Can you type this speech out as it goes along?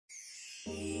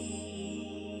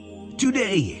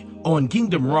Today on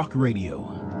Kingdom Rock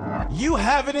Radio. You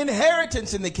have an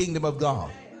inheritance in the kingdom of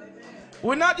God.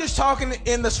 We're not just talking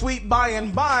in the sweet by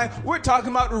and by. We're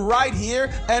talking about right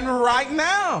here and right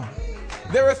now.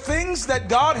 There are things that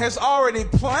God has already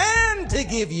planned to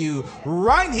give you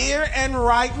right here and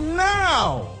right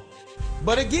now.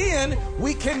 But again,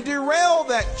 we can derail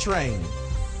that train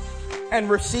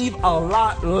and receive a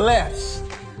lot less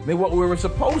than what we were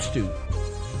supposed to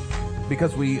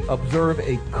because we observe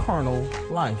a carnal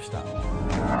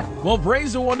lifestyle. Well,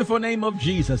 praise the wonderful name of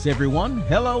Jesus, everyone.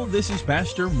 Hello, this is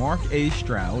Pastor Mark A.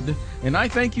 Stroud, and I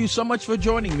thank you so much for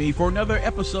joining me for another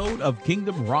episode of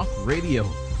Kingdom Rock Radio.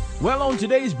 Well, on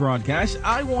today's broadcast,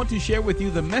 I want to share with you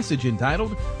the message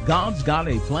entitled, God's Got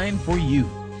a Plan for You.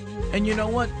 And you know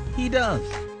what? He does.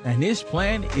 And his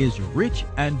plan is rich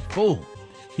and full.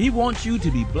 He wants you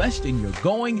to be blessed in your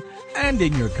going and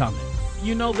in your coming.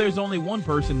 You know, there's only one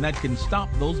person that can stop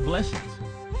those blessings,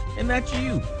 and that's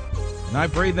you. And I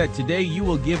pray that today you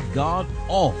will give God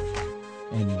all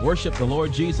and worship the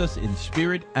Lord Jesus in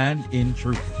spirit and in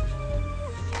truth.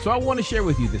 So I want to share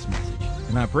with you this message,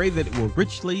 and I pray that it will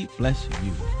richly bless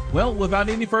you. Well, without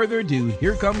any further ado,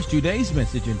 here comes today's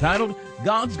message entitled,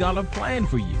 God's Got a Plan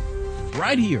for You,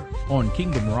 right here on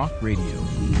Kingdom Rock Radio.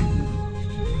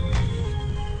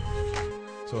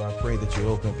 So I pray that you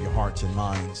open up your hearts and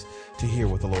minds to hear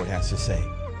what the Lord has to say.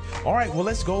 All right, well,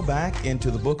 let's go back into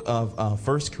the book of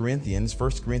 1 Corinthians, the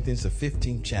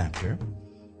 15th chapter.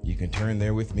 You can turn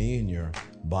there with me in your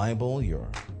Bible,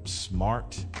 your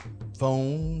smart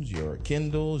phones, your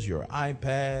Kindles, your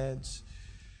iPads,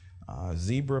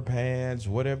 Zebra pads,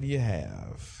 whatever you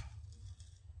have.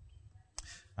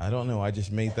 I don't know, I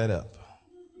just made that up.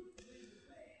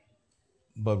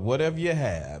 But whatever you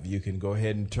have, you can go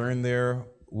ahead and turn there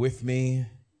with me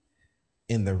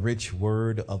in the rich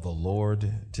word of the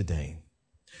Lord today.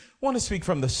 I want to speak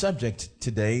from the subject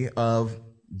today of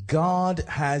God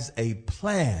has a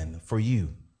plan for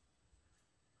you.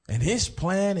 And his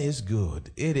plan is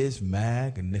good. It is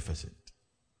magnificent.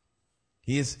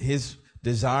 His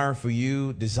desire for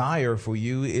you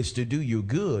is to do you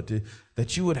good,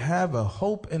 that you would have a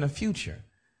hope and a future,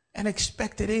 an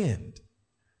expected end.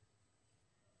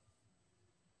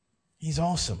 He's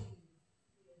awesome.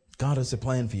 God has a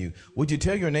plan for you. Would you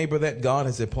tell your neighbor that God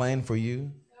has a plan for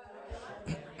you?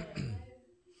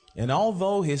 And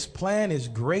although his plan is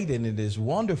great and it is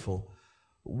wonderful,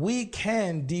 we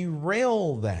can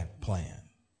derail that plan.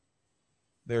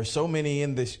 There are so many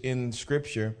in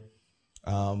Scripture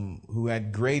who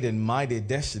had great and mighty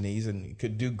destinies and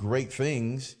could do great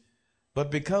things,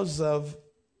 but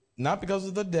not because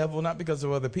of the devil, not because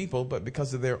of other people, but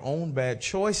because of their own bad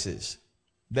choices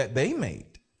that they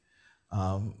made,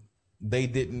 they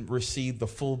didn't receive the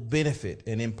full benefit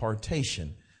and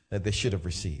impartation that they should have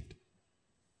received.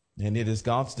 And it is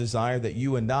God's desire that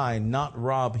you and I not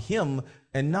rob him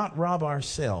and not rob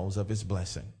ourselves of his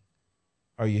blessing.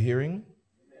 Are you hearing?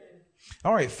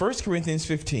 All right, 1 Corinthians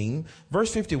 15,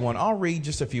 verse 51. I'll read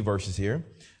just a few verses here.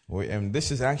 And this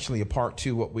is actually a part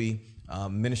two, what we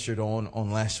ministered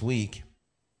on last week.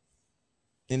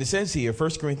 And it says here, 1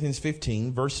 Corinthians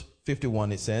 15, verse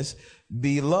 51, it says,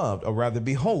 Beloved, or rather,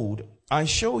 behold, I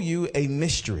show you a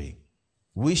mystery.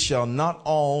 We shall not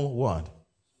all what?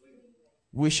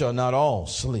 We shall not all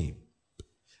sleep,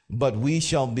 but we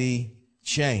shall be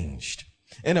changed.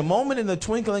 In a moment, in the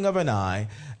twinkling of an eye,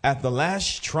 at the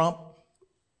last trump,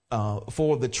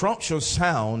 for the trump shall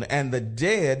sound, and the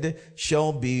dead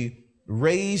shall be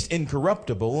raised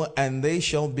incorruptible, and they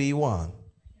shall be what?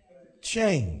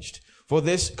 Changed. For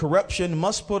this corruption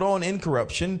must put on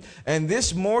incorruption, and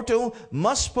this mortal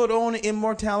must put on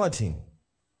immortality.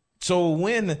 So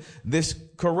when this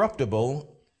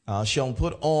corruptible shall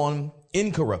put on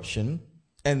incorruption,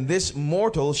 and this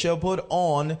mortal shall put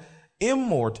on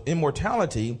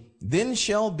immortality, then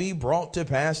shall be brought to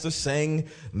pass the saying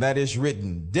that is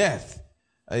written, Death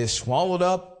is swallowed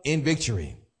up in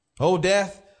victory. O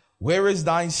death, where is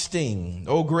thy sting?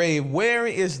 O grave, where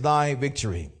is thy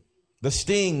victory? The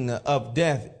sting of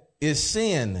death is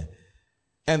sin,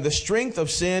 and the strength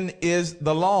of sin is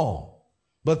the law.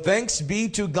 But thanks be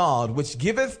to God, which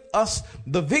giveth us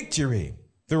the victory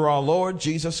through our Lord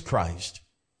Jesus Christ.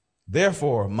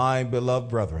 Therefore, my beloved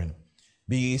brethren,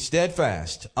 be ye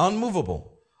steadfast,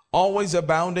 unmovable, always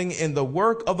abounding in the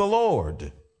work of the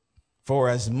Lord. For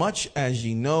as much as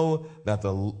ye know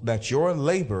that your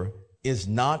labor is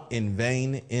not in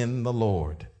vain in the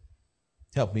Lord.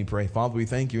 Help me pray. Father, we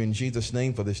thank you in Jesus'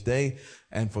 name for this day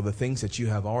and for the things that you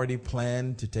have already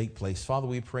planned to take place. Father,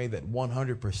 we pray that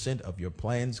 100% of your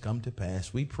plans come to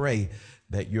pass. We pray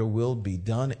that your will be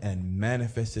done and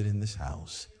manifested in this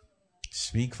house.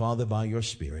 Speak, Father, by your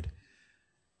Spirit.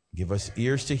 Give us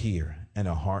ears to hear and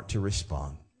a heart to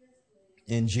respond.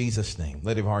 In Jesus' name,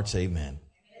 let your heart say amen.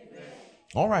 Amen.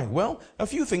 All right, well, a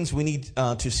few things we need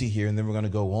to see here, and then we're going to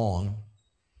go on.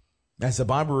 As the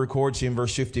Bible records here in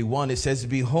verse 51, it says,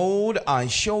 "Behold, I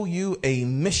show you a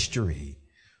mystery.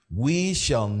 We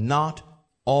shall not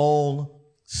all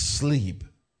sleep,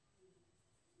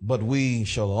 but we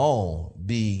shall all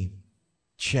be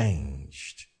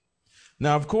changed."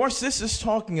 Now, of course, this is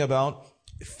talking about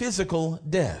physical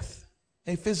death,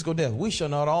 a physical death. We shall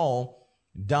not all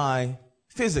die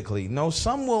physically. No,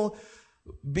 some will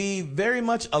be very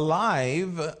much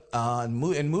alive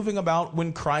and moving about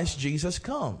when Christ Jesus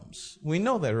comes. We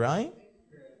know that, right?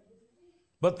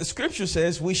 But the scripture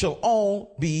says we shall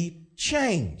all be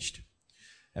changed.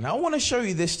 And I want to show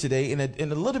you this today in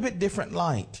a little bit different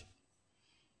light.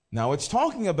 Now, it's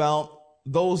talking about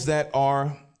those that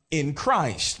are in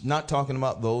Christ, not talking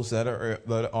about those that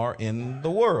are in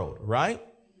the world, right?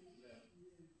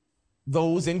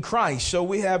 Those in Christ. So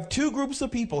we have two groups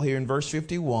of people here in verse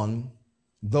 51.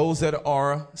 Those that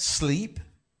are asleep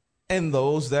and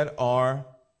those that are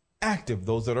active,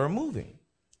 those that are moving,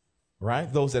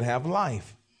 right? Those that have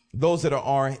life. Those that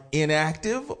are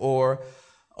inactive or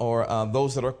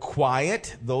those that are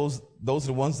quiet, those are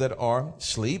the ones that are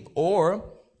asleep, or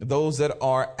those that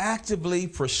are actively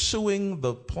pursuing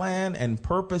the plan and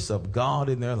purpose of God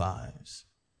in their lives.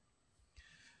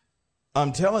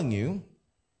 I'm telling you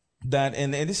that,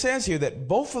 and it says here that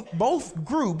both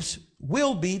groups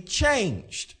will be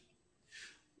changed.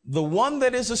 The one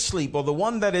that is asleep or the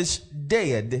one that is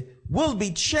dead will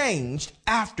be changed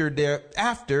after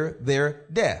their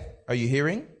death. Are you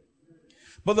hearing?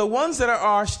 But the ones that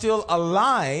are still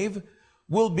alive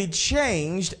will be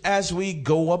changed as we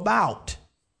go about.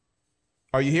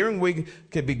 Are you hearing? We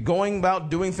could be going about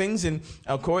doing things, and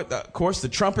of course the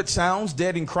trumpet sounds,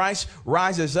 dead in Christ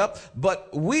rises up,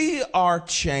 but we are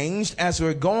changed as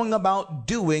we're going about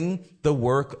doing the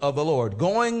work of the Lord,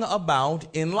 going about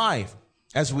in life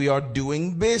as we are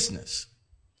doing business.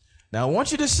 Now, I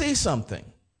want you to see something.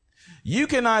 You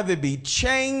can either be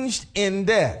changed in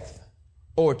death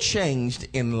or changed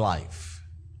in life.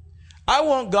 I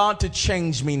want God to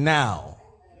change me now.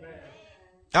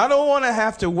 I don't want to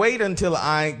have to wait until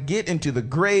I get into the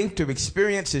grave to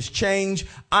experience his change.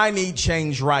 I need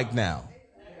change right now.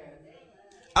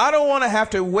 I don't want to have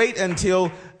to wait until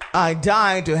I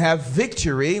die to have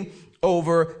victory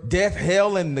over death,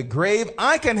 hell, and the grave.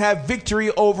 I can have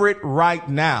victory over it right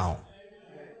now.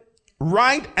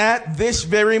 Right at this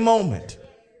very moment.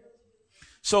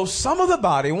 So some of the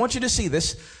body, I want you to see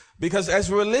this, because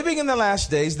as we're living in the last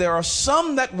days, there are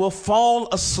some that will fall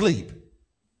asleep.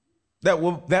 That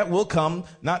will come,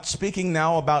 not speaking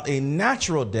now about a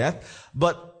natural death,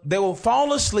 but they will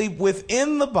fall asleep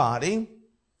within the body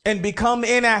and become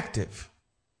inactive.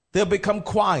 They'll become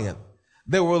quiet.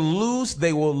 They will lose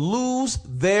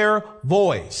their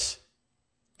voice.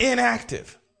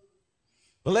 Inactive.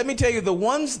 But let me tell you, the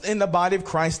ones in the body of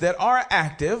Christ that are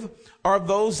active are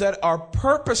those that are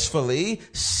purposefully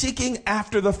seeking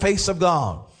after the face of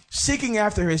God, seeking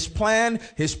after his plan,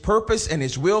 his purpose, and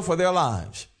his will for their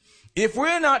lives. If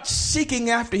we're not seeking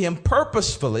after him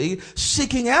purposefully,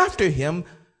 seeking after him,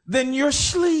 then you're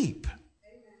asleep.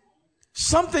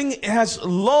 Something has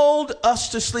lulled us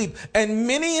to sleep, and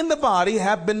many in the body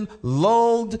have been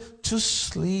lulled to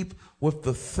sleep with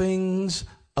the things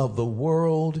of the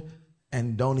world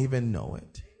and don't even know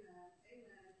it.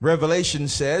 Revelation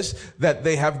says that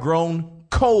they have grown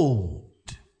cold,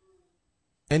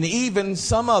 and even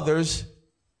some others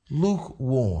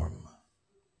lukewarm.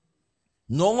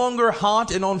 No longer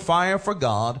hot and on fire for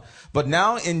God, but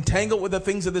now entangled with the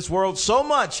things of this world so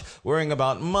much, worrying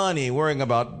about money, worrying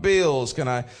about bills. Can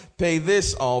I pay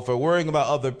this off? Or worrying about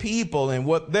other people and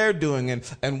what they're doing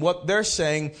and what they're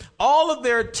saying. All of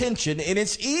their attention, and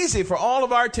it's easy for all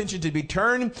of our attention to be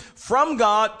turned from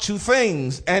God to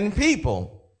things and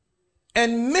people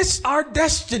and miss our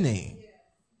destiny.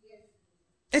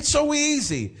 It's so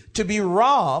easy to be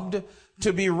robbed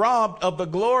of the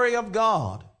glory of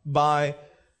God by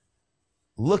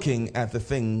looking at the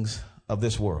things of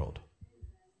this world.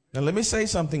 Now, let me say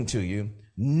something to you.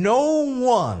 No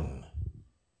one,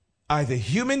 either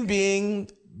human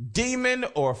being, demon,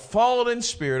 or fallen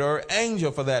spirit, or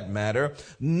angel for that matter,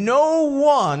 no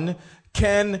one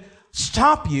can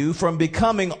stop you from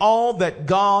becoming all that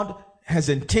God has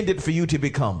intended for you to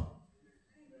become.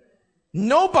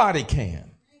 Nobody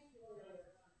can.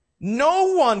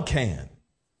 No one can.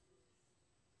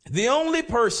 The only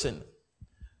person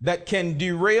that can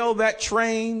derail that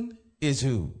train is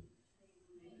who?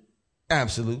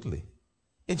 Absolutely.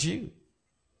 It's you.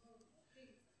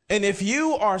 And if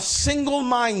you are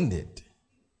single-minded,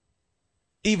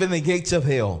 even the gates of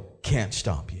hell can't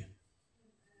stop you.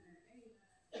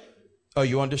 Are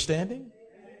you understanding?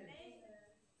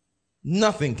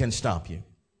 Nothing can stop you.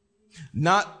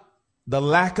 Not the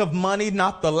lack of money,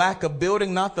 not the lack of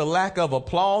building, not the lack of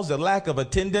applause, the lack of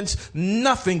attendance.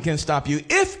 Nothing can stop you.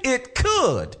 If it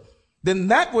could, then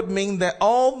that would mean that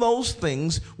all those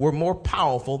things were more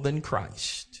powerful than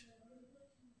Christ.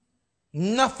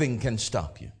 Nothing can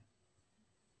stop you.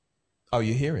 Are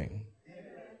you hearing?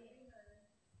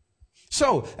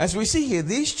 So, as we see here,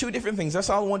 these two different things, that's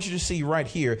all I want you to see right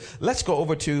here. Let's go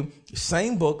over to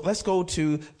same book. Let's go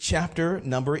to chapter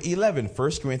number 11,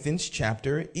 1 Corinthians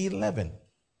chapter 11.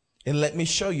 And let me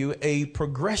show you a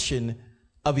progression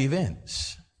of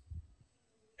events.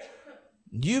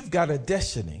 You've got a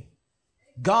destiny.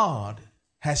 God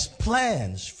has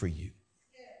plans for you.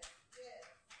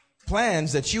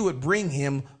 Plans that you would bring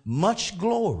him much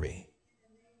glory.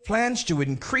 Plans to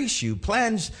increase you.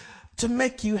 Plans to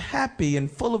make you happy and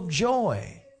full of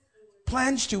joy.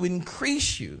 Plans to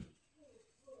increase you.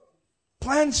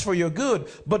 Plans for your good.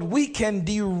 But we can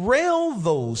derail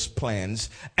those plans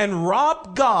and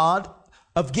rob God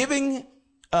of giving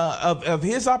of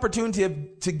his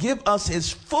opportunity to give us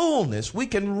his fullness. We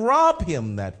can rob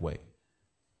him that way.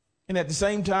 And at the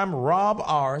same time, rob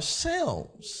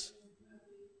ourselves.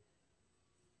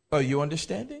 Are you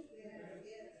understanding?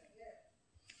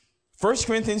 1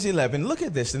 Corinthians 11, look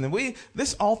at this. And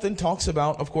this often talks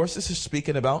about, of course, this is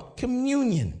speaking about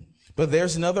communion. But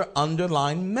there's another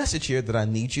underlying message here that I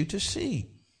need you to see.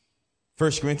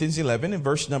 1 Corinthians 11 and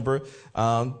verse number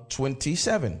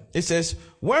 27. It says,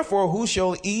 wherefore who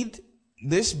shall eat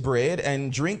this bread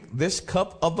and drink this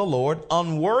cup of the Lord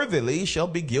unworthily shall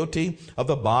be guilty of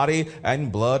the body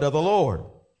and blood of the Lord.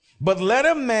 But let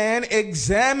a man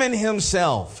examine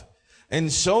himself,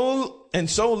 and so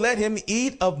let him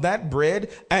eat of that bread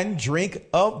and drink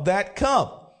of that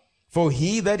cup. For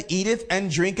he that eateth and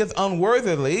drinketh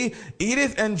unworthily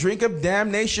eateth and drinketh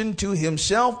damnation to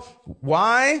himself.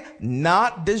 Why?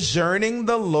 Not discerning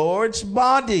the Lord's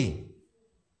body.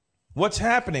 What's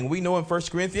happening? We know in 1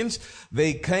 Corinthians,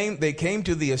 they came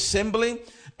to the assembly,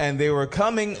 and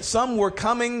some were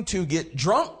coming to get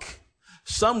drunk.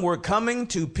 Some were coming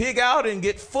to pig out and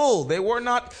get full.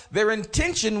 Their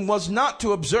intention was not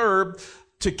to observe,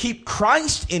 to keep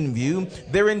Christ in view.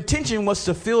 Their intention was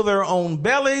to fill their own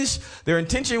bellies. Their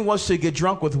intention was to get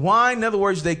drunk with wine. In other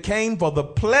words, they came for the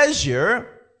pleasure,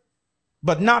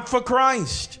 but not for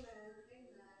Christ.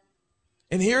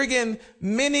 And here again,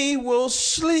 many will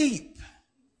sleep.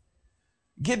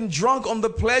 Getting drunk on the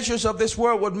pleasures of this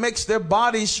world, what makes their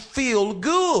bodies feel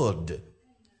good.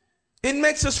 It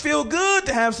makes us feel good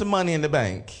to have some money in the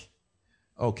bank.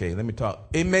 Okay, let me talk.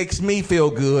 It makes me feel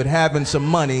good having some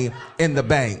money in the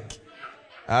bank.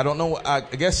 I don't know. I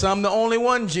guess I'm the only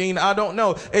one, Gene. I don't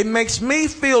know. It makes me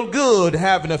feel good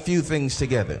having a few things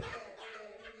together.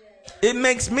 It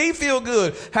makes me feel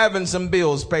good having some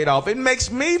bills paid off. It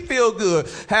makes me feel good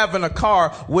having a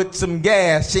car with some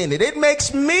gas in it. It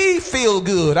makes me feel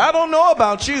good. I don't know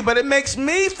about you, but it makes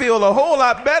me feel a whole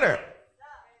lot better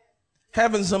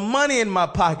having some money in my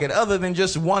pocket other than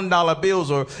just $1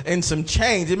 bills or in some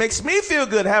change. It makes me feel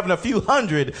good having a few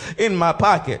hundred in my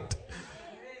pocket.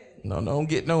 No, don't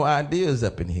get no ideas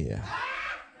up in here.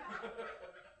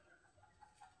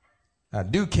 I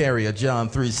do carry a John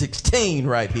 3:16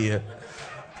 right here.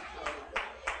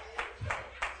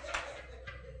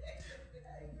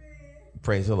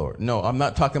 Praise the Lord. No, I'm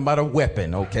not talking about a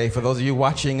weapon, okay? For those of you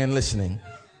watching and listening.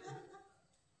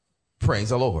 Praise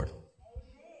the Lord.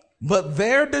 But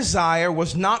their desire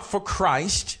was not for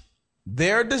Christ.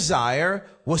 Their desire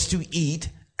was to eat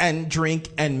and drink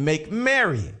and make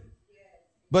merry,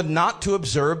 but not to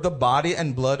observe the body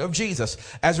and blood of Jesus.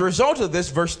 As a result of this,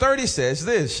 verse 30 says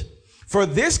this, for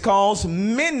this cause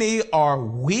many are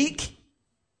weak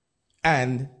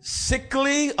and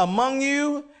sickly among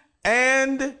you,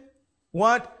 and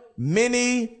what?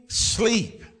 Many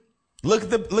sleep. Look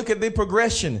at the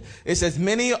progression. It says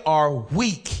many are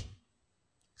weak,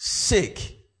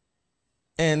 sick,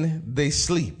 and they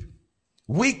sleep.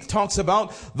 Weak talks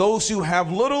about those who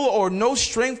have little or no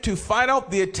strength to fight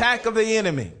out the attack of the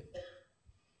enemy.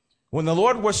 When the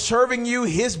Lord was serving you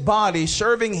his body,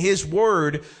 serving his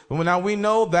word, now we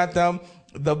know that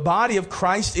The body of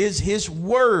Christ is his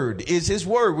word,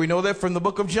 We know that from the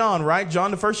book of John, right?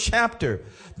 John, the first chapter.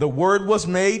 The word was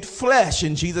made flesh,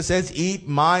 and Jesus says, eat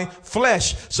my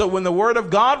flesh. So when the word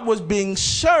of God was being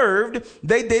served,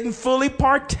 they didn't fully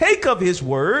partake of his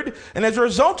word. And as a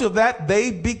result of that,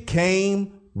 they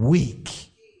became weak.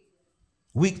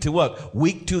 Weak to what?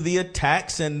 Weak to the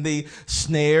attacks and the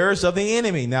snares of the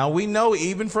enemy. Now we know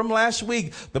even from last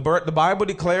week, the Bible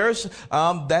declares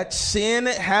that sin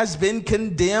has been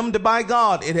condemned by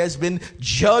God. It has been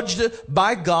judged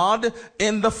by God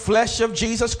in the flesh of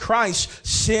Jesus Christ.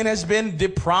 Sin has been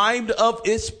deprived of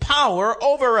its power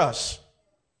over us.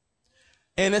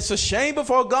 And it's a shame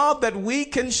before God that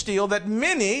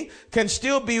many can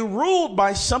still be ruled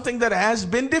by something that has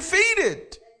been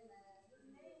defeated.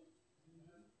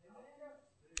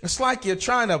 It's like you're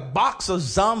trying to box a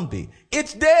zombie.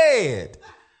 It's dead.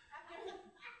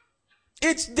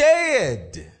 It's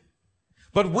dead.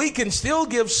 But we can still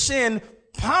give sin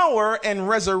power and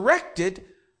resurrect it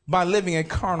by living a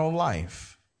carnal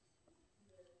life.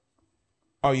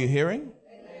 Are you hearing?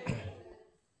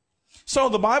 So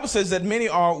the Bible says that many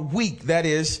are weak. That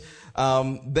is,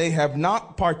 they have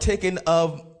not partaken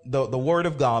of the word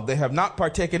of God. They have not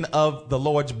partaken of the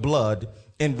Lord's blood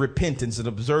in repentance and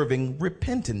observing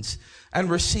repentance and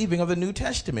receiving of the New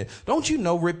Testament. Don't you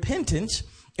know repentance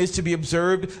is to be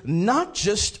observed not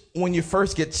just when you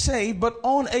first get saved, but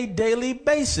on a daily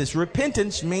basis.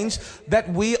 Repentance means that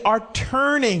we are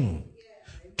turning.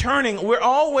 We're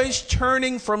always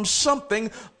turning from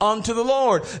something unto the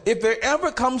Lord. If there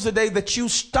ever comes a day that you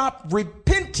stop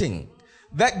repenting,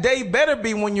 that day better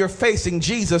be when you're facing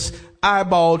Jesus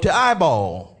eyeball to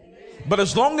eyeball. But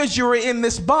as long as you're in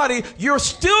this body, you're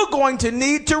still going to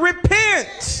need to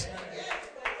repent.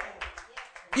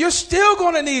 You're still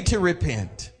going to need to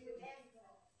repent.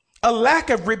 A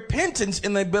lack of repentance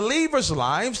in the believer's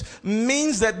lives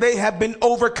means that they have been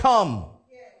overcome.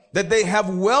 That they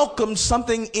have welcomed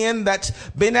something in that's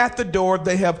been at the door.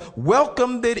 They have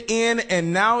welcomed it in,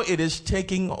 and now it is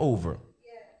taking over.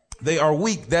 They are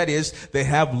weak. That is, they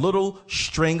have little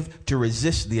strength to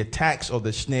resist the attacks or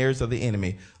the snares of the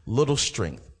enemy. Little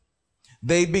strength.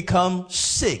 They become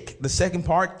sick. The second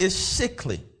part is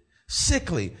sickly.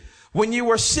 Sickly. When you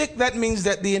are sick, that means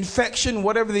that the infection,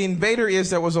 whatever the invader is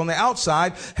that was on the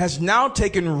outside, has now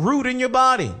taken root in your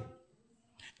body.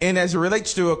 And as it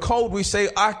relates to a cold, we say,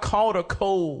 I caught a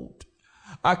cold.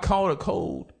 I caught a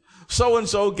cold.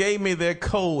 So-and-so gave me their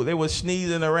cold. They were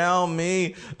sneezing around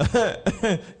me,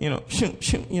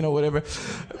 whatever.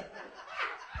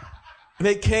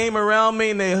 They came around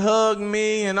me and they hugged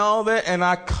me and all that, and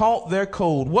I caught their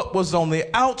cold. What was on the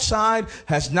outside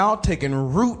has now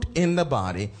taken root in the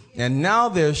body, and now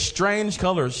there's strange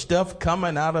colored stuff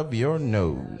coming out of your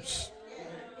nose.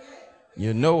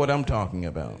 You know what I'm talking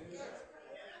about.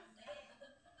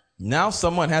 Now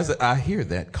someone I hear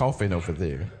that coughing over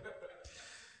there.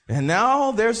 And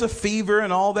now there's a fever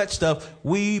and all that stuff.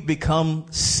 We become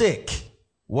sick.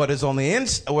 What is on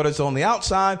the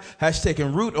outside has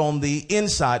taken root on the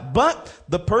inside, but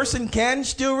the person can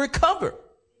still recover.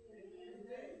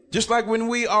 Just like when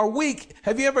we are weak.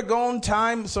 Have you ever gone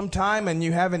some time and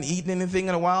you haven't eaten anything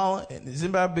in a while? Does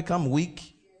anybody become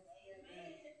weak?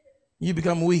 You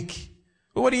become weak.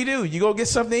 But what do? You go get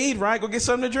something to eat, right? Go get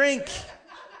something to drink.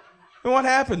 And what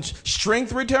happens?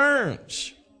 Strength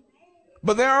returns.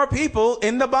 But there are people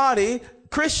in the body,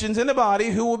 Christians in the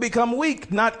body, who will become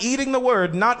weak, not eating the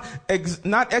word, not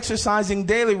exercising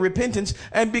daily repentance,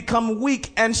 and become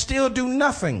weak and still do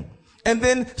nothing. And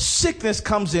then sickness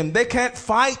comes in. They can't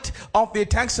fight off the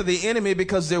attacks of the enemy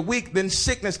because they're weak. Then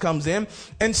sickness comes in.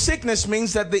 And sickness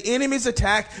means that the enemy's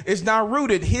attack is now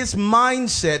rooted. His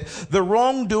mindset, the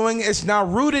wrongdoing is now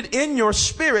rooted in your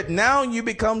spirit. Now you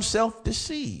become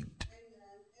self-deceived.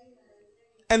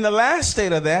 And the last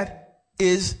state of that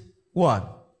is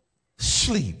what?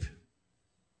 Sleep.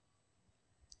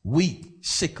 Weak,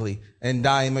 sickly, and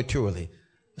dying maturely.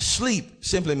 Sleep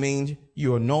simply means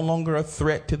you are no longer a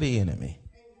threat to the enemy.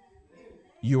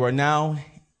 You are now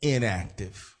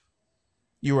inactive.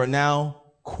 You are now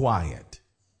quiet.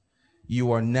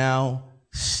 You are now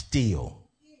still.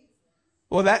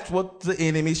 Well, that's what the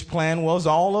enemy's plan was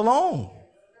all along.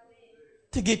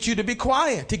 To get you to be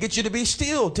quiet, to get you to be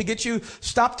still, to get you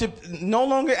stopped to no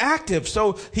longer active.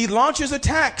 So he launches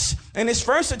attacks And his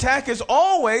first attack is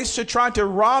always to try to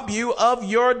rob you of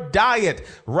your diet,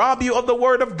 rob you of the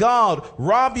word of God,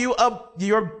 rob you of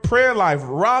your prayer life,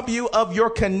 rob you of your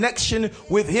connection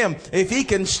with him. If he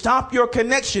can stop your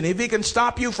connection, if he can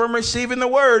stop you from receiving the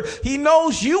word, he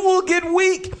knows you will get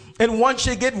weak. And once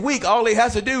you get weak, all he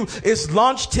has to do is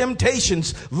launch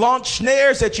temptations, launch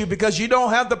snares at you, because you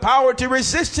don't have the power to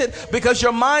resist it, because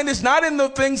your mind is not in the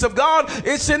things of God.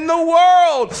 It's in the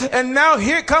world. And now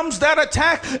here comes that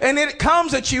attack, and it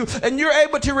comes at you, and you're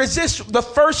able to resist the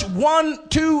first 1,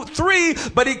 2, 3,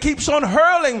 but it keeps on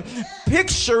hurling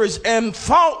pictures and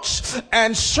thoughts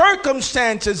and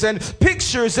circumstances and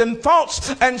pictures and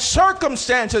thoughts and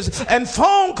circumstances and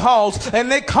phone calls,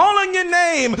 and they calling your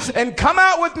name and come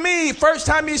out with me. First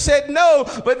time you said no,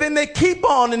 but then they keep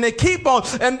on and they keep on,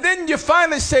 and then you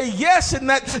finally say yes, and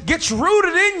that gets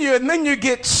rooted in you, and then you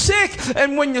get sick.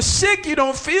 And when you're sick, you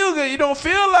don't feel good. You don't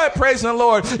feel like praising the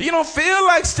Lord. You don't feel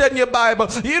like studying your Bible.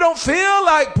 You don't feel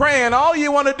like praying. All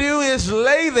you want to do is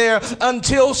lay there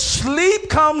until sleep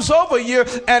comes over you,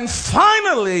 and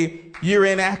finally you're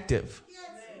inactive.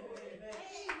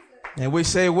 And we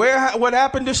say, what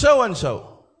happened to so and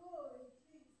so?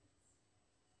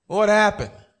 What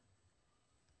happened?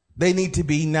 They need to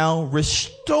be now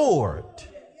restored.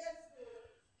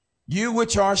 You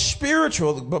which are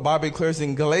spiritual, the Bible declares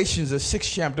in Galatians, the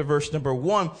 6th chapter, verse number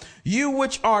 1, you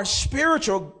which are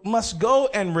spiritual must go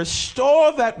and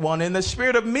restore that one in the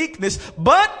spirit of meekness,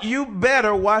 but you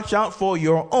better watch out for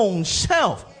your own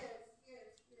self,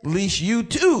 lest you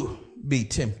too be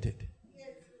tempted.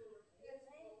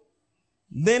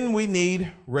 Then we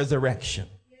need resurrection.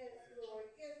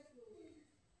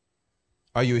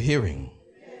 Are you hearing?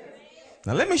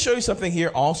 Now, let me show you something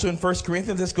here also in 1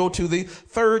 Corinthians. Let's go to the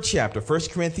 3rd chapter, 1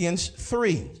 Corinthians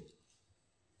 3.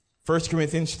 1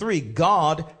 Corinthians 3.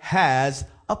 God has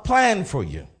a plan for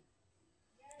you.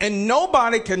 And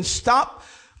nobody can stop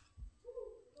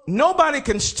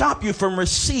you from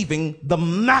receiving the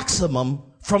maximum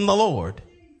from the Lord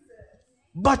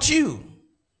but you.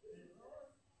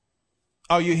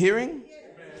 Are you hearing?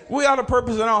 We ought to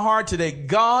purpose in our heart today.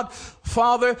 God,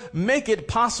 Father, make it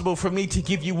possible for me to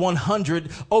give you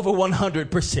 100 over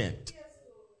 100%.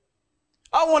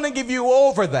 I want to give you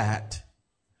over that.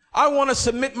 I want to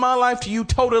submit my life to you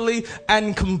totally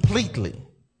and completely.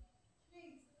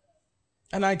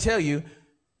 And I tell you,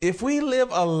 if we live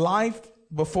a life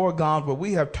before God where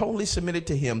we have totally submitted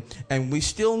to him and we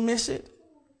still miss it,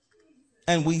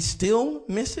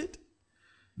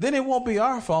 then it won't be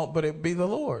our fault, but it'll be the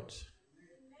Lord's.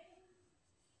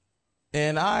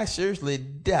 And I seriously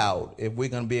doubt if we're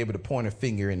going to be able to point a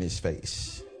finger in his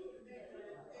face.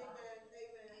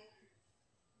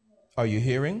 Are you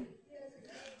hearing?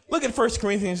 Look at 1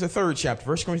 Corinthians, the 3rd chapter.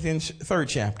 1 Corinthians, 3rd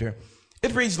chapter.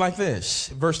 It reads like this,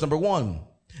 verse number 1.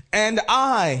 And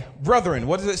I, brethren,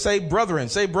 what does it say? Brethren,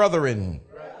 say brethren.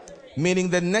 Meaning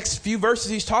the next few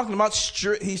verses he's talking about,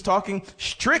 he's talking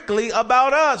strictly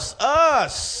about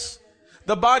us,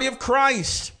 the body of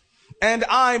Christ. And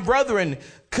I, brethren,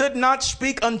 could not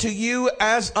speak unto you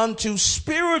as unto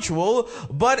spiritual,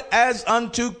 but as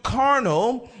unto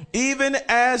carnal, even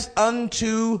as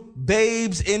unto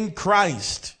babes in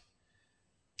Christ.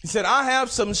 He said, I have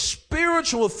some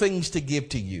spiritual things to give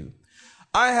to you.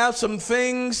 I have some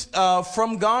things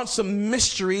from God, some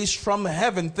mysteries from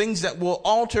heaven, things that will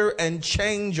alter and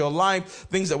change your life,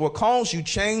 things that will cause you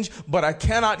change, but I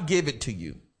cannot give it to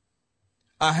you.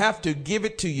 I have to give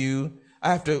it to you.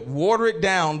 I have to water it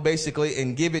down, basically,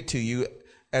 and give it to you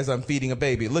as I'm feeding a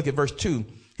baby. Look at verse 2.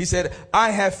 He said, I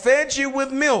have fed you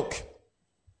with milk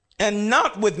and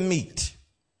not with meat.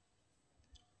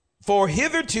 For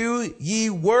hitherto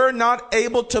ye were not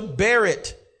able to bear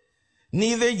it,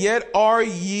 neither yet now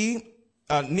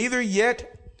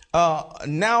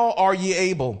are ye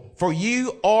able, for ye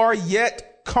are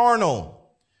yet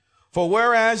carnal. For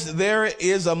whereas there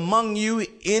is among you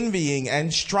envying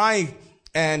and strife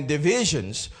and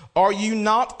divisions, are you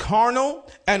not carnal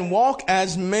and walk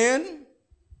as men?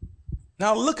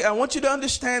 Now look, I want you to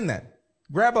understand that.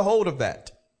 Grab a hold of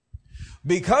that.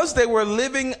 Because they were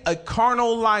living a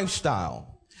carnal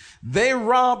lifestyle, they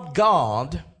robbed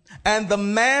God and the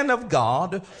man of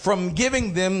God from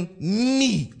giving them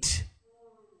meat.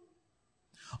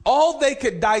 All they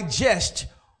could digest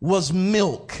was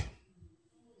milk,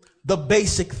 the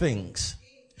basic things.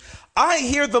 I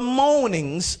hear the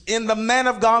moanings in the man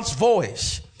of God's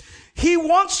voice. He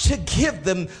wants to give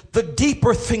them the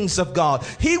deeper things of God.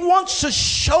 He wants to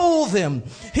show them.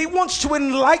 He wants to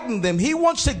enlighten them. He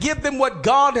wants to give them what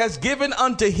God has given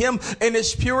unto him in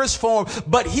its purest form.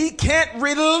 But he can't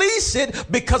release it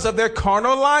because of their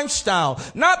carnal lifestyle.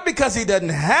 Not because he doesn't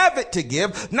have it to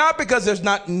give. Not because there's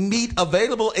not meat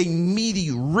available, a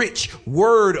meaty, rich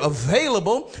word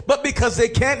available. But because they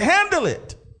can't handle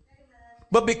it.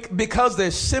 But because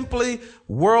they're simply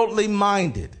worldly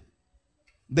minded.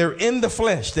 They're in the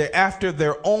flesh. They're after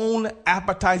their own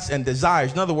appetites and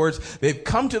desires. In other words, they've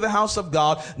come to the house of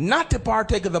God not to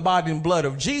partake of the body and blood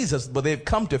of Jesus, but they've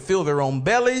come to fill their own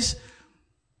bellies.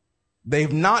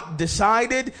 They've not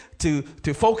decided to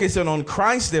focus in on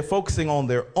Christ. They're focusing on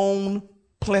their own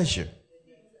pleasure.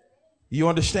 You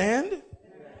understand?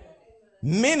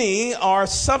 Many are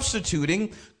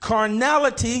substituting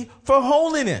carnality for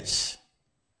holiness.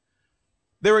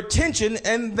 Their attention,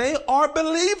 and they are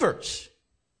believers.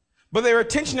 But their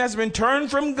attention has been turned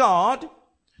from God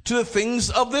to the things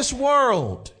of this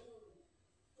world.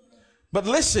 But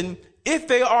listen, if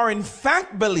they are in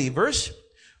fact believers,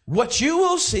 what you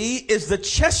will see is the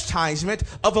chastisement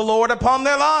of the Lord upon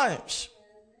their lives.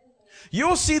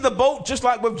 You'll see the boat just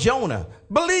like with Jonah,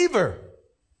 believer,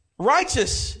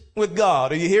 righteous with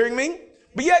God. Are you hearing me?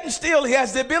 But yet and still he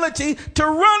has the ability to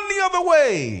run the other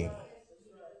way.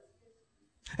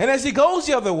 And as he goes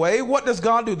the other way, what does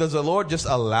God do? Does the Lord just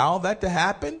allow that to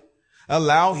happen?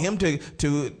 Allow him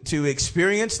to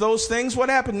experience those things? What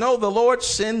happened? No, the Lord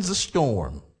sends a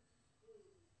storm.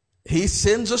 He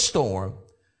sends a storm,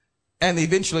 and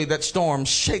eventually that storm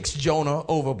shakes Jonah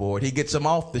overboard. He gets him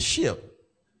off the ship,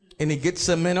 and he gets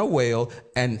him in a whale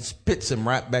and spits him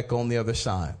right back on the other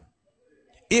side.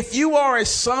 If you are a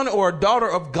son or a daughter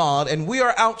of God and we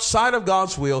are outside of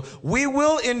God's will, we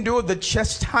will endure the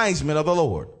chastisement of the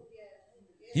Lord.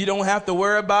 You don't have to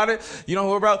worry about it. You don't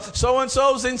worry about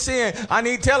so-and-so's in sin. I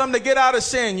need to tell them to get out of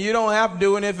sin. You don't have to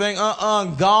do anything.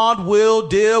 God will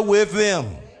deal with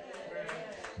them.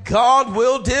 God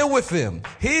will deal with them.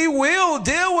 He will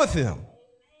deal with them.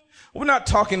 We're not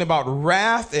talking about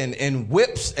wrath and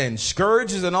whips and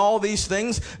scourges and all these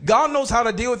things. God knows how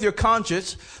to deal with your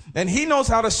conscience, and he knows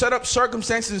how to set up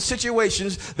circumstances and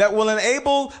situations that will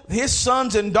enable his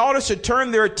sons and daughters to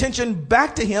turn their attention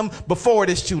back to him before it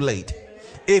is too late.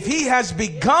 If he has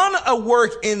begun a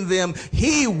work in them,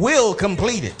 he will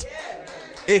complete it.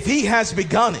 If he has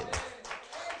begun it.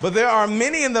 But there are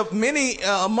many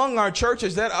among our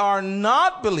churches that are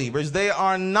not believers. They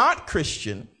are not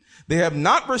Christian. They have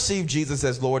not received Jesus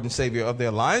as Lord and Savior of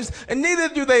their lives, and neither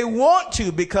do they want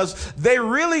to, because they're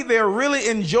really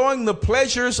enjoying the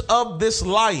pleasures of this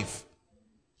life.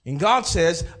 And God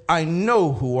says, I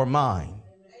know who are mine.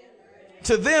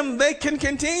 To them, they can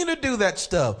continue to do that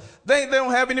stuff. They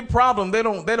don't have any problem. They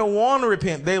don't want to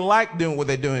repent. They like doing what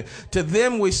they're doing. To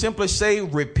them, we simply say,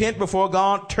 repent before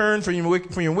God, turn from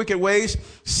your wicked ways,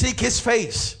 seek his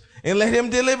face, and let him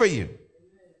deliver you.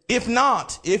 If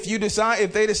not, if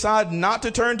they decide not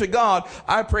to turn to God,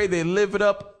 I pray they live it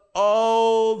up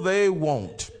all they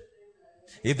want.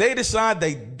 If they decide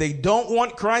they don't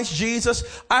want Christ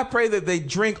Jesus, I pray that they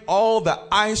drink all the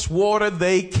ice water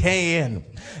they can.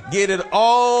 Get it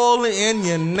all in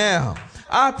you now.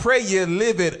 I pray you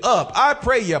live it up. I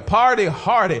pray you party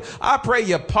hardy. I pray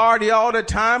you party all the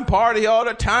time, party all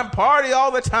the time, party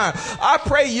all the time. I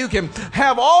pray you can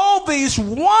have all these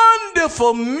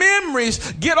wonderful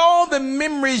memories. Get all the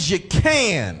memories you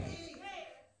can.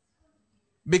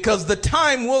 Because the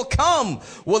time will come.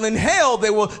 Well, in hell,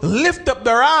 they will lift up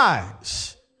their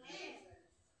eyes.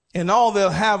 And all they'll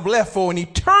have left for an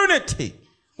eternity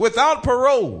without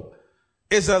parole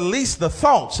is at least the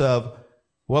thoughts of,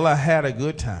 well, I had a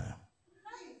good time.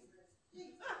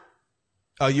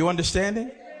 Are you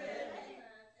understanding?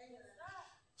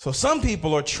 So some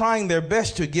people are trying their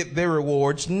best to get their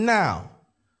rewards now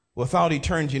without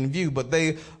eternity in view. But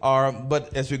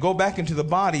as we go back into the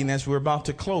body, and as we're about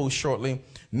to close shortly,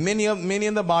 many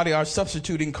in the body are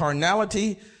substituting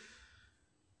carnality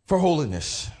for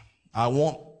holiness. I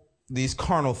want these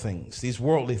carnal things, these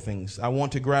worldly things. I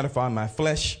want to gratify my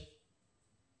flesh.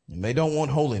 And they don't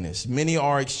want holiness. Many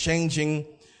are exchanging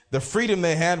the freedom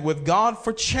they had with God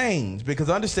for chains, because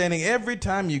understanding every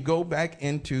time you go back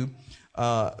into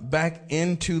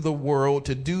the world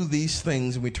to do these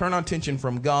things, and we turn our attention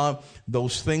from God,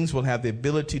 those things will have the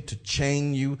ability to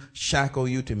chain you, shackle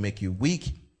you, to make you weak,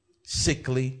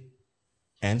 sickly,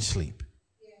 and sleep.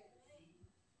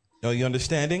 Are you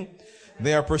understanding?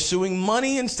 They are pursuing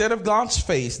money instead of God's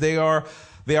face. They are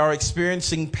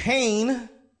experiencing pain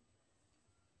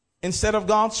instead of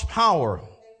God's power.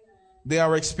 They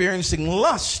are experiencing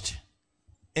lust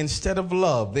instead of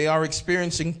love. They are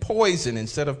experiencing poison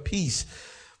instead of peace.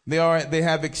 They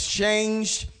have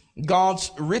exchanged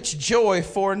God's rich joy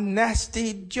for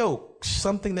nasty jokes,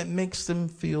 something that makes them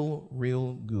feel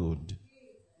real good.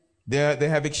 They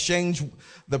have exchanged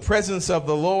the presence of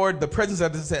the Lord, the presence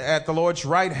at the Lord's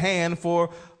right hand,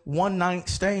 for one-night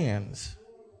stands.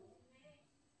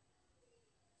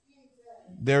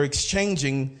 They're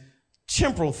exchanging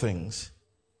temporal things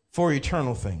for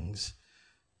eternal things.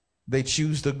 They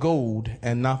choose the gold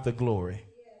and not the glory.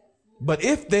 But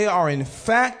if they are in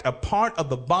fact a part of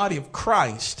the body of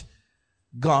Christ,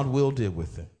 God will deal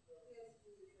with them.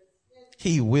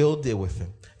 He will deal with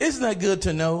them. Isn't that good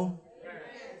to know?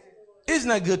 Isn't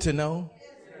that good to know?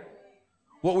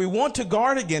 What we want to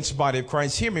guard against, body of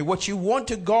Christ, hear me, what you want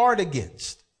to guard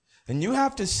against, and you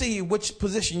have to see which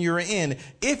position you're in.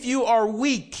 If you are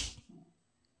weak,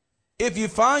 if you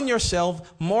find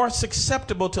yourself more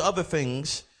susceptible to other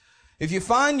things, if you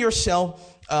find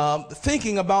yourself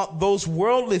thinking about those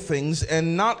worldly things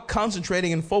and not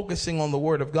concentrating and focusing on the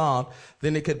Word of God,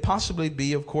 then it could possibly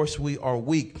be, of course, we are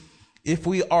weak. If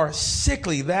we are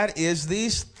sickly, that is,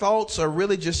 these thoughts are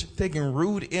really just taking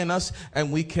root in us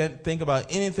and we can't think about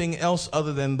anything else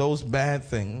other than those bad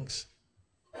things.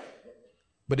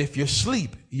 But if you're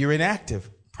asleep, you're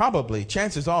inactive. Probably,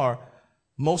 chances are,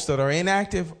 most that are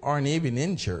inactive aren't even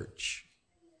in church.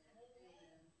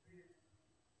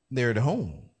 They're at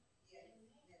home.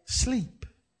 Sleep.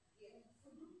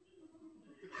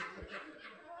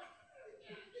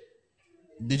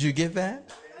 Did you get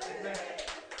that?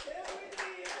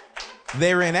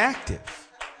 They're inactive.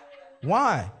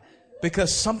 Why?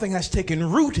 Because something has taken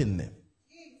root in them.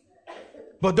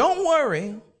 But don't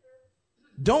worry,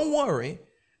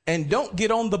 and don't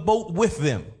get on the boat with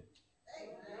them.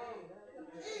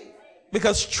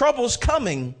 Because trouble's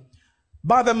coming.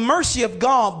 By the mercy of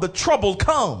God, the trouble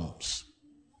comes.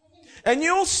 And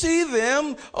you'll see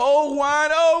them,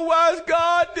 why is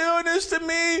God doing this to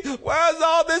me? Why is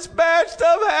all this bad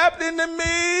stuff happening to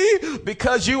me?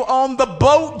 Because you on the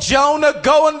boat, Jonah,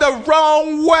 going the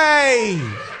wrong way.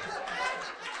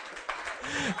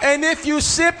 And if you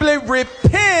simply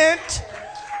repent,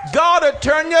 God will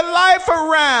turn your life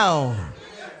around.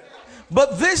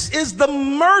 But this is the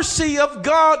mercy of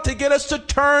God to get us to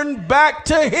turn back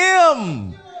to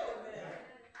Him.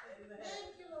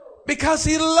 Because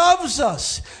He loves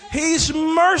us. He's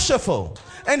merciful.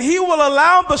 And He will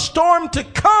allow the storm to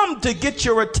come to get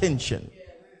your attention.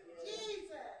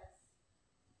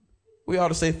 We ought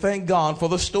to say, thank God for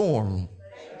the storm.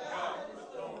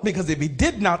 Because if He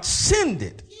did not send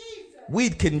it,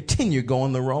 we'd continue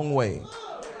going the wrong way.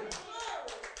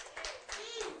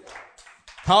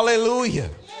 Hallelujah.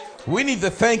 We need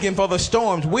to thank Him for the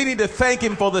storms. We need to thank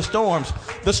Him for the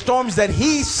storms that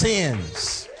He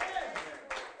sends.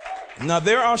 Now,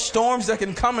 there are storms that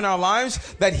can come in our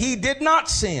lives that He did not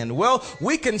send. Well,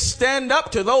 we can stand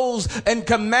up to those and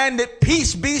command it,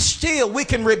 peace be still. We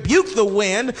can rebuke the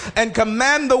wind and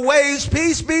command the waves,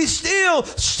 peace be still.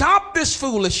 Stop this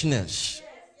foolishness.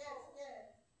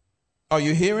 Are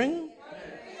you hearing?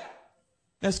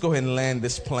 Let's go ahead and land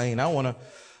this plane. I want to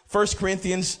 1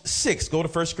 Corinthians 6. Go to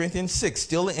 1 Corinthians 6.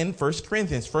 Still in 1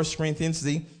 Corinthians. 1 Corinthians,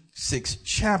 the 6th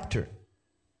chapter.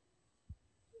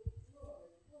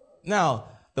 Now,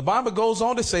 the Bible goes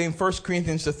on to say in 1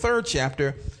 Corinthians, the 3rd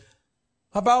chapter,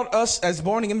 about us as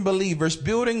born-again believers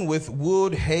building with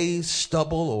wood, hay,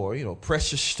 stubble, or,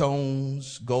 precious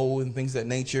stones, gold, and things of that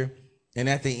nature. And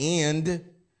at the end,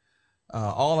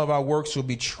 all of our works will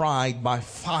be tried by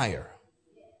fire.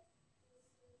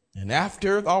 And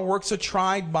after our works are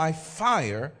tried by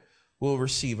fire, we'll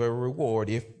receive a reward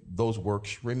if those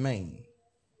works remain.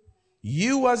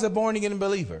 You as a born-again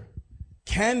believer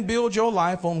can build your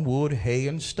life on wood, hay,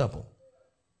 and stubble.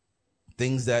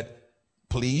 Things that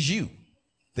please you.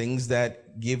 Things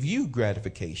that give you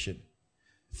gratification.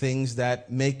 Things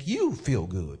that make you feel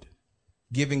good.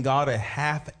 Giving God a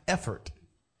half effort.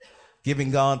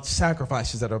 Giving God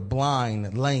sacrifices that are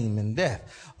blind, lame, and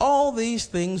deaf. All these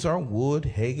things are wood,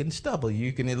 hay, and stubble.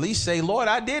 You can at least say, Lord,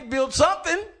 I did build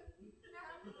something.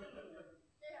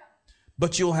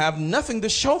 But you'll have nothing to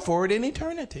show for it in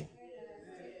eternity.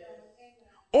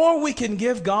 Or we can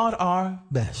give God our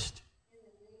best.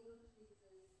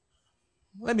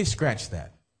 Let me scratch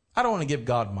that. I don't want to give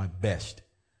God my best.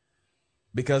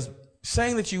 Because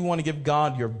saying that you want to give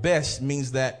God your best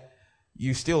means that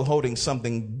you're still holding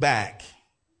something back.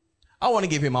 I want to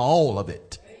give Him all of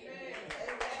it.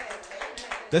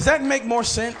 Does that make more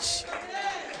sense?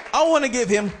 I want to give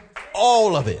Him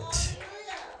all of it.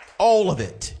 All of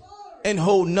it. And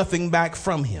hold nothing back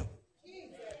from Him.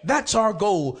 That's our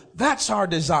goal. That's our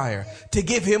desire. To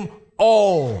give Him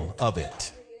All of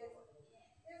it.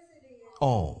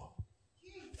 All.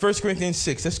 1 Corinthians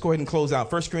 6. Let's go ahead and close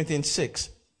out. 1 Corinthians 6.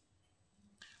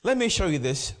 Let me show you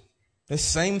this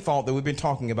same thought that we've been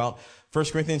talking about. 1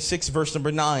 Corinthians 6, verse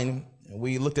number 9.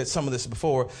 We looked at some of this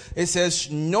before. It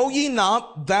says, know ye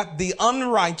not that the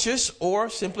unrighteous, or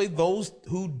simply those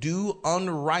who do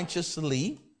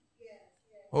unrighteously,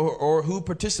 or who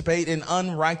participate in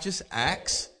unrighteous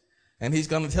acts, and he's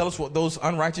going to tell us what those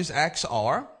unrighteous acts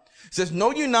are. It says,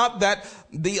 know you not that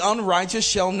the unrighteous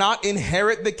shall not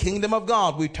inherit the kingdom of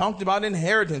God? We talked about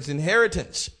inheritance.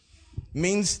 Inheritance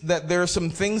means that there are some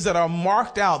things that are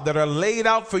marked out, that are laid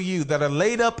out for you, that are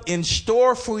laid up in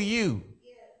store for you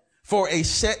for a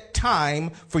set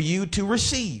time for you to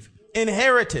receive.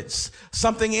 Inheritance,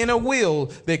 something in a will.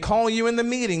 They call you in the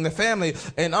meeting, the family,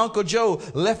 and Uncle Joe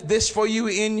left this for you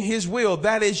in his will.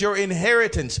 That is your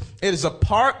inheritance. It is a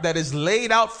part that is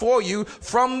laid out for you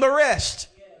from the rest.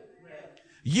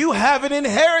 You have an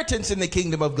inheritance in the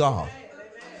kingdom of God.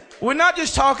 We're not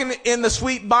just talking in the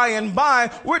sweet by and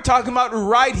by. We're talking about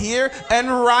right here and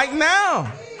right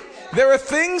now. There are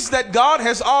things that God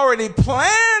has already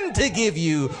planned to give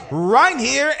you right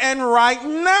here and right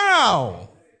now.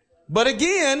 But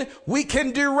again, we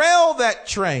can derail that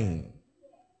train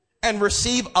and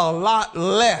receive a lot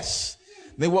less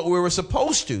than what we were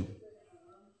supposed to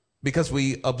because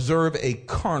we observe a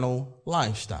carnal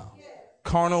lifestyle,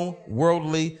 carnal,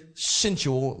 worldly,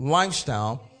 sensual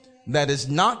lifestyle that is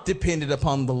not dependent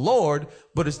upon the Lord,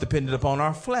 but is dependent upon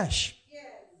our flesh.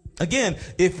 Again,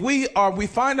 if we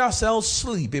find ourselves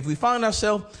asleep, if we find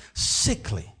ourselves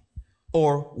sickly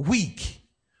or weak,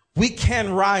 we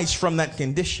can rise from that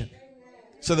condition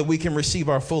so that we can receive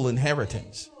our full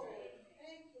inheritance.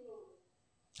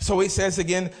 So he says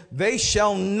again, they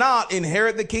shall not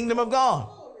inherit the kingdom of God.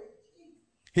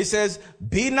 He says,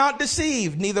 be not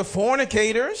deceived, neither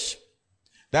fornicators,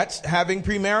 that's having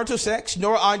premarital sex,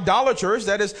 nor idolaters,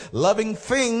 that is loving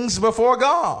things before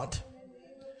God,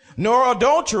 nor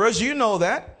adulterers, you know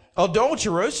that,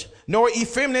 adulterers, nor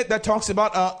effeminate, that talks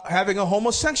about having a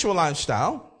homosexual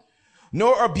lifestyle,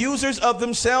 nor abusers of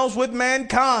themselves with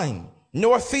mankind,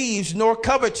 nor thieves, nor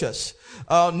covetous,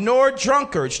 nor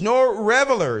drunkards, nor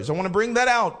revelers. I want to bring that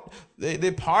out.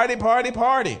 The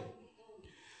party.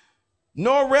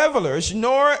 Nor revelers,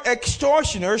 nor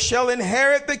extortioners shall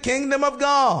inherit the kingdom of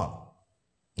God.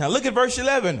 Now look at verse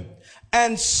 11.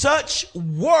 And such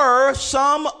were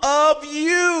some of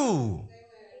you.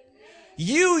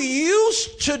 You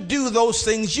used to do those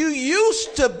things. You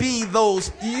used to be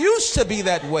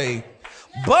that way.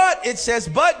 But it says,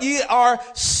 but ye are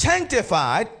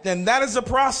sanctified, and that is a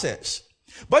process.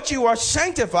 But you are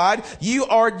sanctified, you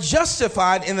are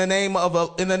justified in the name of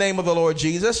the Lord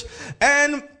Jesus,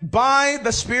 and by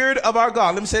the Spirit of our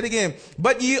God. Let me say it again.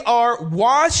 But ye are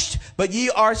washed, but ye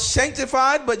are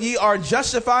sanctified, but ye are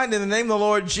justified in the name of the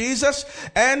Lord Jesus,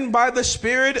 and by the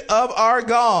Spirit of our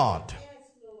God.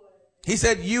 He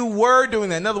said you were doing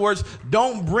that. In other words,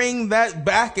 don't bring that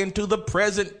back into the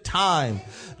present time.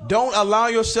 Don't allow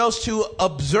yourselves to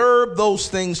observe those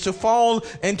things, to fall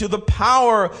into the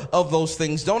power of those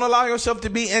things. Don't allow yourself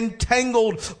to be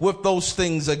entangled with those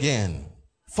things again.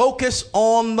 Focus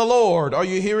on the Lord. Are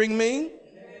you hearing me?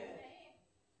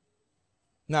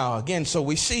 Now, again, so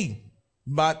we see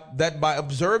that by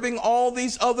observing all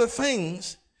these other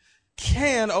things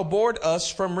can abort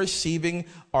us from receiving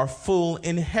our full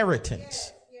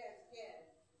inheritance.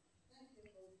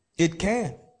 It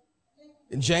can.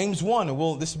 In James 1,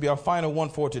 and this will be our final one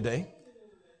for today.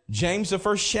 James, the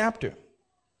first chapter.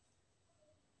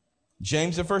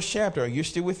 James, the first chapter. Are you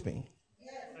still with me?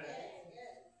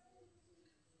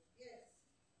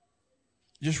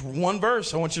 Just one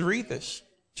verse. I want you to read this.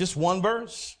 Just one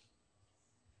verse.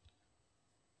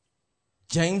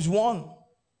 James 1.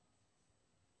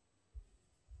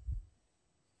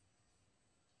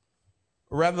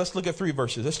 Or rather, let's look at 3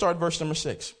 verses. Let's start verse number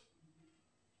 6.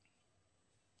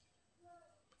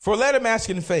 For let him ask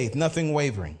in faith, nothing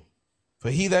wavering.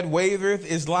 For he that wavereth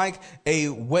is like a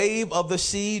wave of the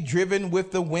sea driven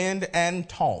with the wind and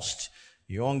tossed.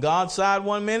 You're on God's side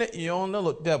 1 minute, you're on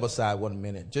the devil's side 1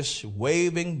 minute. Just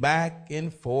waving back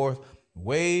and forth,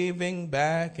 waving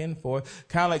back and forth.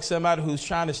 Kind of like somebody who's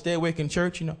trying to stay awake in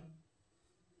church, you know.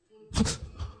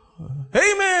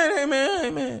 Amen, amen,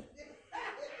 amen.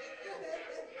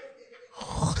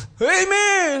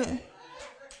 Amen.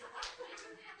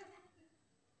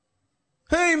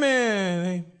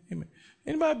 Amen. Amen.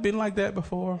 Anybody been like that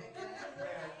before?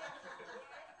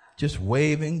 Just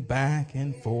waving back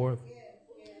and forth.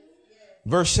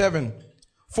 Verse 7.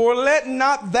 For let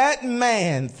not that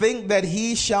man think that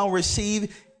he shall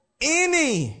receive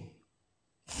anything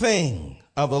thing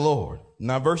of the Lord.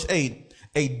 Now, verse 8,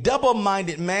 a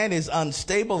double-minded man is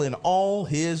unstable in all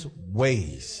his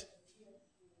ways.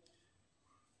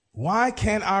 Why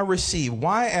can't I receive?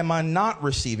 Why am I not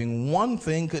receiving? One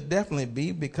thing could definitely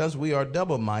be because we are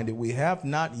double-minded. We have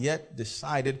not yet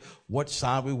decided what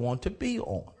side we want to be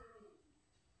on.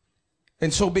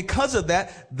 And so because of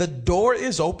that, the door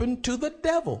is open to the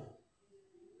devil.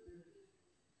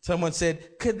 Someone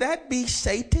said, could that be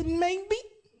Satan maybe?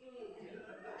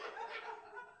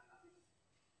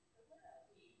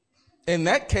 In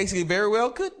that case, he very well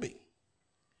could be.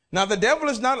 Now, the devil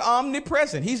is not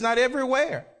omnipresent. He's not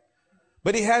everywhere.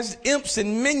 But he has imps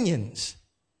and minions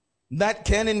that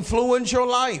can influence your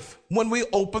life when we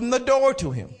open the door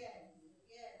to him.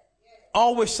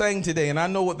 All we're saying today, and I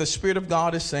know what the Spirit of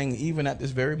God is saying even at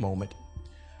this very moment,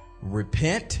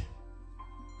 repent,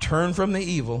 turn from the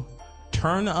evil,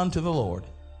 turn unto the Lord,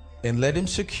 and let him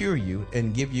secure you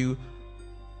and give you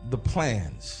the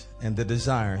plans and the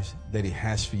desires that he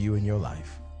has for you in your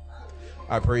life.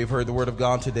 I pray you've heard the word of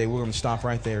God today. We're going to stop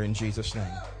right there in Jesus'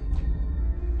 name.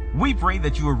 We pray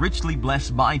that you are richly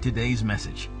blessed by today's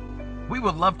message. We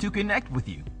would love to connect with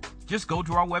you. Just go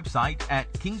to our website at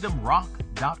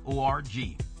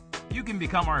kingdomrock.org. You can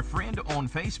become our friend on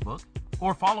Facebook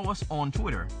or follow us on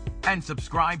Twitter and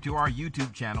subscribe to our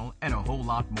YouTube channel and a whole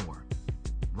lot more.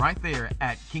 Right there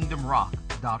at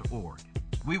kingdomrock.org.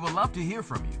 We would love to hear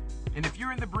from you. And if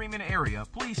you're in the Bremen area,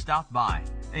 please stop by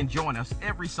and join us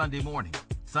every Sunday morning.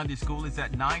 Sunday school is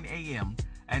at 9 a.m.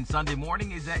 and Sunday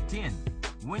morning is at 10.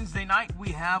 Wednesday night, we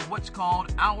have what's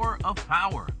called Hour of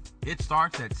Power. It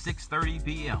starts at 6:30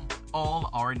 p.m.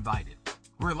 All are invited.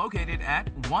 We're located at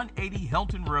 180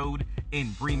 Helton Road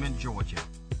in Bremen, Georgia.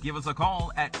 Give us a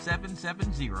call at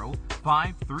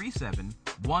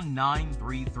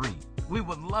 770-537-1933. We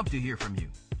would love to hear from you.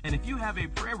 And if you have a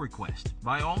prayer request,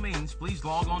 by all means, please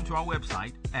log on to our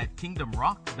website at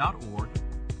kingdomrock.org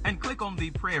and click on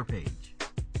the prayer page.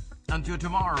 Until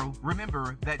tomorrow,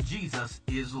 remember that Jesus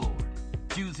is Lord.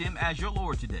 Choose him as your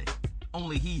Lord today.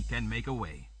 Only he can make a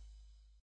way.